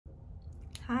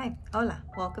Hi, hola,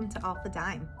 welcome to Alfa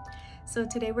Dime. So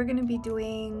today we're going to be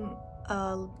doing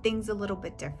things a little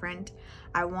bit different.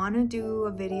 I want to do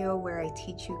a video where I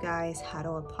teach you guys how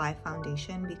to apply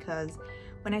foundation because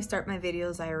when I start my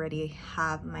videos I already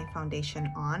have my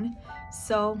foundation on.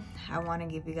 So I want to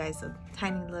give you guys a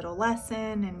tiny little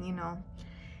lesson and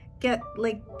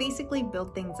basically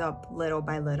build things up little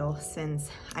by little, since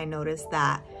I noticed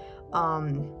that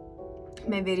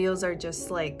my videos are just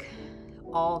like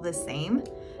all the same.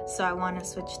 So I want to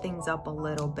switch things up a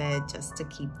little bit just to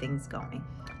keep things going.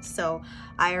 So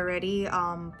I already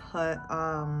put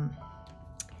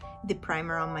the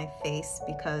primer on my face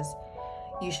because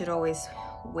you should always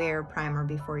wear primer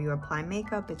before you apply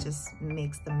makeup. It just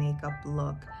makes the makeup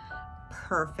look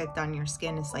perfect on your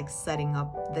skin. It's like setting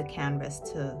up the canvas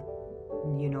to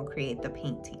create the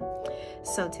painting.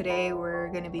 So today we're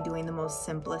going to be doing the most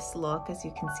simplest look. As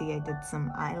you can see, I did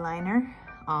some eyeliner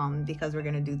because we're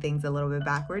going to do things a little bit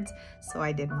backwards. So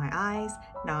I did my eyes,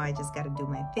 now I just got to do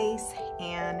my face,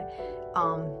 and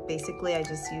basically I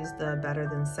just used the Better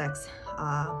Than Sex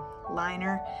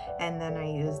liner, and then I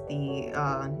used the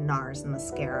NARS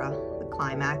mascara, the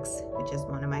Climax, which is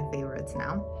one of my favorites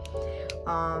now.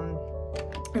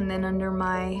 And then under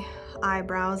my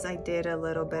eyebrows I did a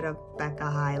little bit of Becca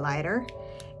highlighter,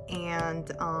 and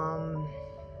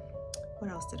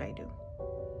what else did I do?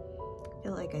 I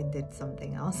feel like I did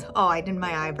something else. Oh, I did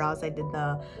my eyebrows. I did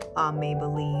the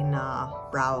Maybelline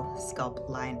brow sculpt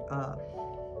line,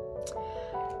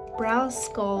 brow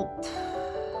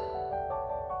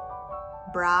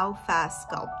fast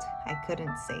sculpt. I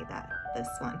couldn't say that, this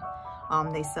one.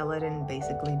 They sell it in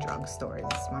basically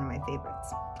drugstores. It's one of my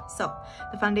favorites. So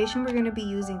the foundation we're going to be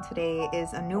using today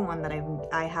is a new one that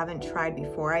I haven't tried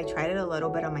before. I tried it a little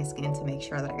bit on my skin to make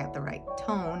sure that I got the right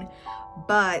tone,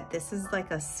 but this is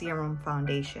like a serum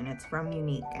foundation. It's from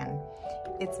Younique and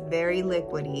it's very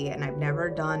liquidy, and I've never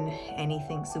done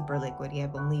anything super liquidy.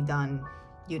 I've only done,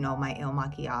 my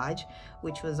Makiage,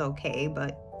 which was okay,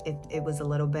 but it was a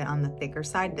little bit on the thicker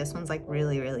side. This one's like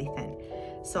really, really thin.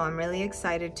 So I'm really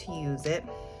excited to use it,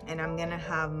 and I'm gonna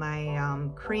have my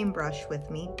cream brush with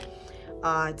me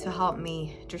to help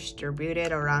me distribute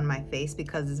it around my face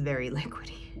because it's very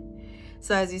liquidy.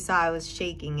 So as you saw, I was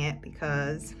shaking it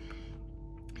because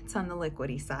it's on the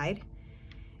liquidy side,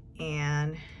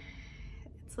 and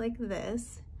it's like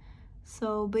this.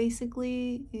 So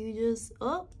basically you just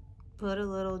put a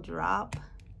little drop,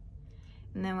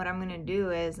 and then what I'm gonna do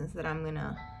is, instead I'm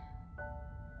gonna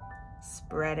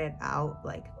spread it out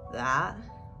like that,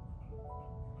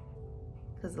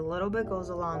 because a little bit goes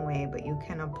a long way, but you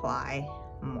can apply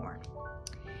more.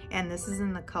 And this is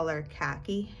in the color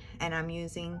Khaki, and I'm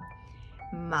using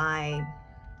my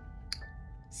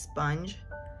sponge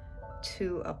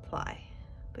to apply,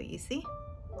 but you see.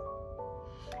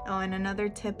 Oh, and another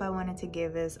tip I wanted to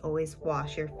give is always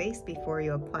wash your face before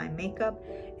you apply makeup.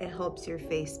 It helps your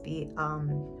face be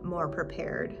more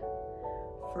prepared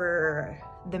for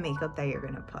the makeup that you're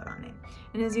gonna put on it.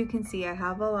 And as you can see, I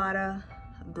have a lot of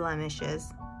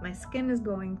blemishes. My skin is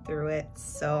going through it,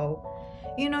 so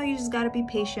you just got to be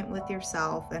patient with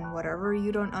yourself, and whatever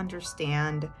you don't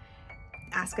understand,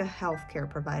 ask a healthcare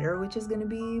provider, which is going to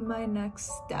be my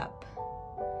next step,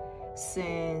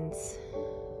 since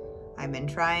I've been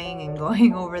trying and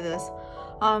going over this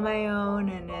on my own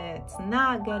and it's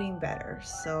not getting better.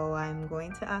 So I'm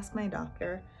going to ask my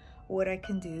doctor what I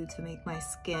can do to make my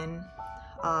skin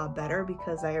better,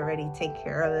 because I already take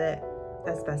care of it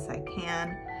as best I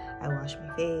can. I wash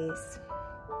my face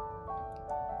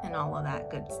and all of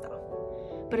that good stuff.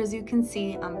 But as you can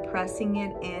see, I'm pressing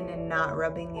it in and not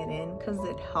rubbing it in because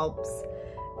it helps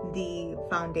the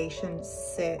foundation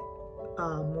sit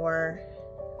more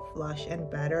flush and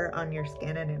better on your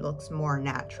skin, and it looks more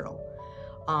natural.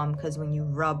 Because when you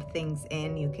rub things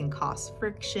in, you can cause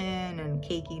friction and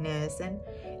cakiness, and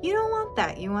you don't want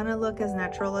that. You want to look as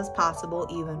natural as possible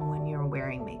even when you're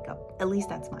wearing makeup. At least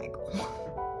that's my goal.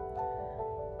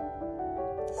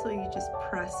 So you just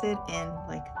press it in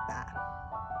like that.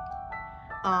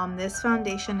 This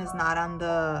foundation is not on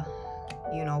the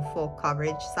full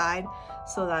coverage side,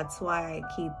 so that's why I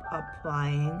keep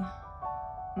applying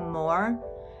more,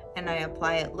 and I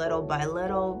apply it little by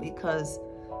little because,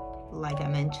 like I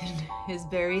mentioned, it's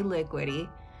very liquidy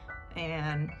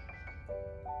and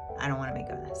I don't want to make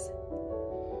a mess.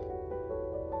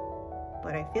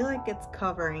 But I feel like it's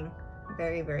covering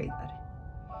very, very good.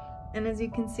 And as you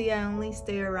can see, I only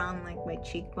stay around like my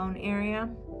cheekbone area,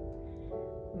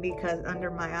 because under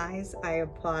my eyes I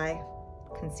apply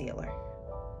concealer.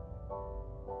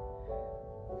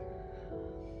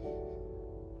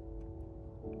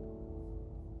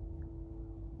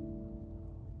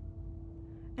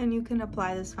 And you can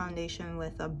apply this foundation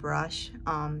with a brush.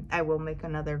 I will make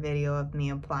another video of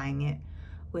me applying it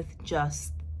with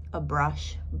just a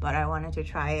brush, but I wanted to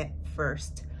try it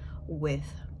first with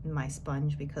my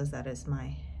sponge because that is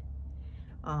my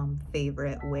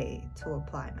favorite way to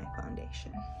apply my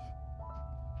foundation.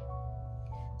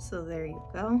 So there you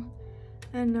go.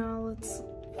 And now let's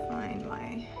find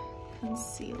my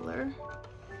concealer.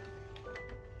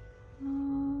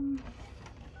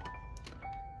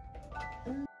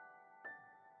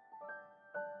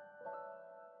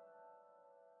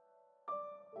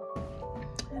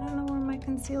 I don't know where my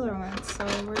concealer went, so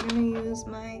we're gonna use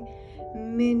my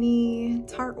mini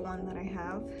Tarte one that I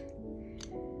have.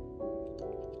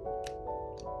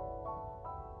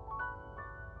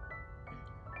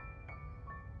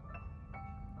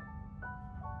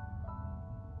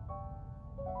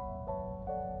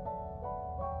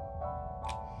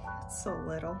 It's so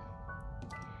little.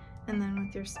 And then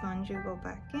with your sponge, you go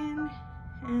back in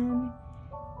and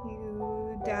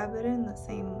you dab it in the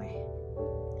same way.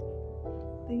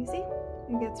 You see,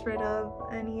 it gets rid of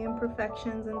any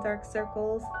imperfections and dark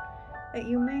circles that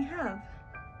you may have.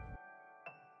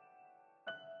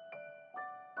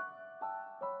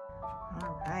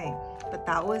 All right, but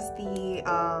that was the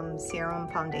Serum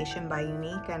Foundation by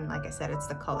Younique, and like I said, it's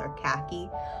the color Khaki.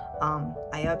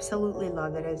 I absolutely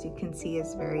love it. As you can see,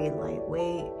 it's very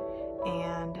lightweight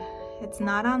and it's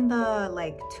not on the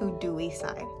like too dewy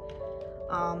side.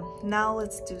 Now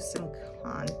let's do some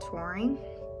contouring.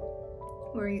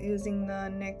 We're using the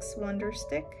Nyx Wonder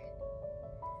stick.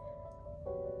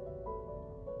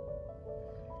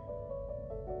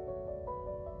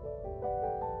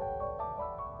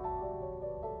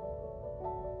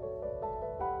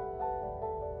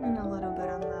 And a little bit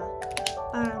on the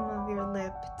bottom of your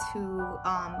lip to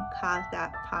cause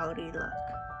that pouty look.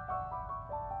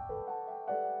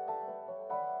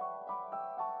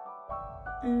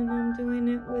 And I'm doing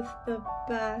it with the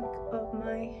back of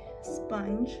my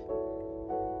sponge.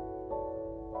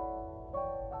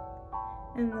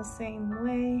 In the same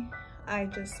way, I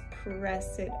just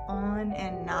press it on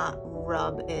and not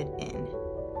rub it in.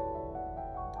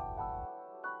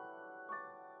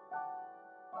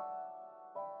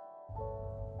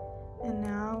 And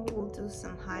now we'll do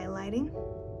some highlighting.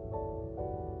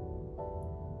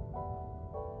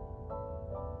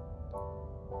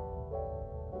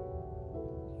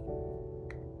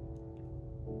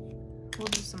 We'll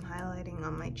do some highlighting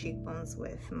on my cheekbones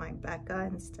with my Becca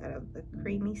instead of the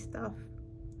creamy stuff.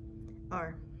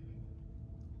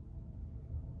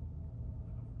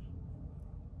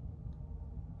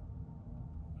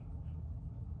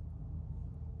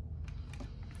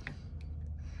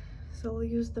 So we'll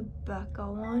use the Becca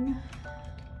one,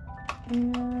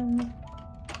 and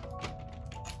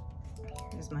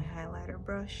here's my highlighter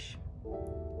brush.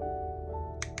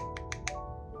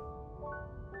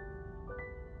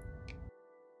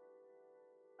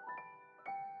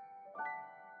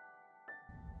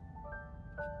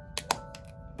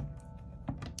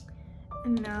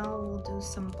 And now we'll do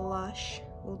some blush.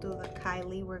 We'll do the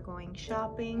Kylie We're Going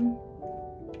Shopping.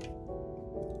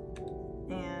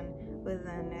 And with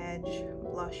an edge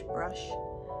blush brush,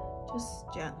 just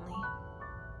gently.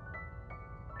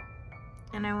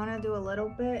 And I want to do a little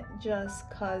bit just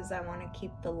because I want to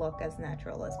keep the look as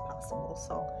natural as possible.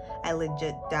 So I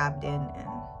legit dabbed in and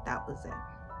that was it.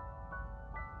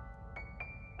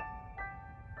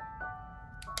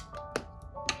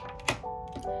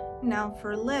 Now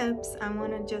for lips, I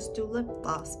want to just do lip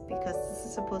gloss because this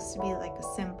is supposed to be like a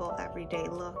simple everyday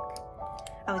look.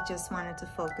 I just wanted to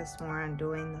focus more on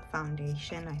doing the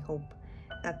foundation. I hope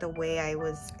that the way I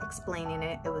was explaining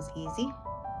it, it was easy.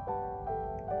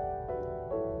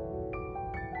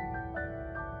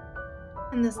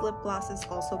 And this lip gloss is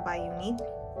also by Younique.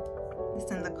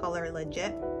 It's in the color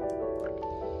Legit.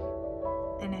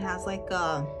 And it has like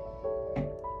a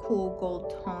cool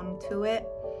gold tone to it.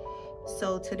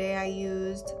 So today I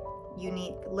used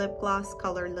Younique lip gloss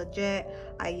color Legit.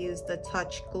 I used the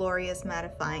Touch Glorious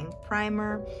Mattifying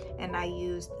Primer, and I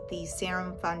used the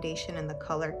Serum Foundation in the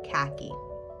color Khaki.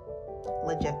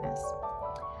 Legitness.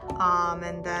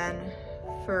 And then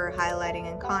for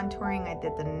highlighting and contouring, I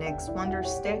did the NYX Wonder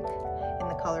stick in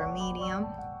the color Medium.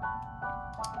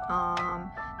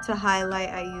 To highlight,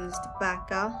 I used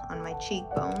Becca on my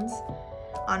cheekbones.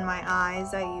 On my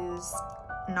eyes, I used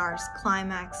NARS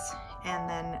Climax, and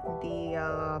then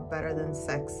the Better Than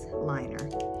Sex liner.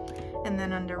 And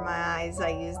then under my eyes, I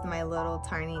used my little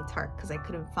tiny Tarte because I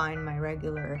couldn't find my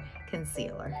regular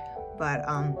concealer. But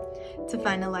to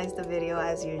finalize the video,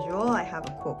 as usual, I have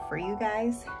a quote for you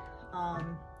guys.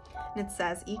 And it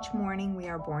says, each morning we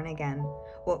are born again.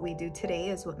 What we do today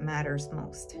is what matters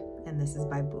most. And this is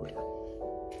by Buddha.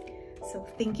 So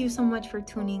thank you so much for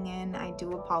tuning in. I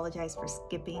do apologize for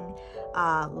skipping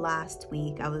last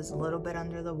week. I was a little bit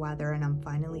under the weather and I'm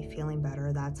finally feeling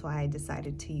better. That's why I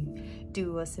decided to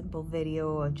do a simple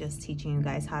video of just teaching you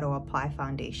guys how to apply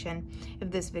foundation.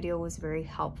 If this video was very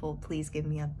helpful, please give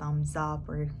me a thumbs up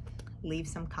or leave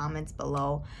some comments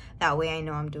below. That way I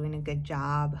know I'm doing a good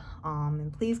job.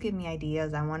 And please give me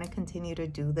ideas. I want to continue to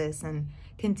do this and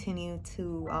continue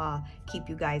to keep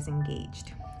you guys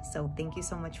engaged. So thank you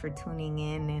so much for tuning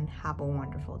in and have a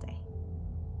wonderful day.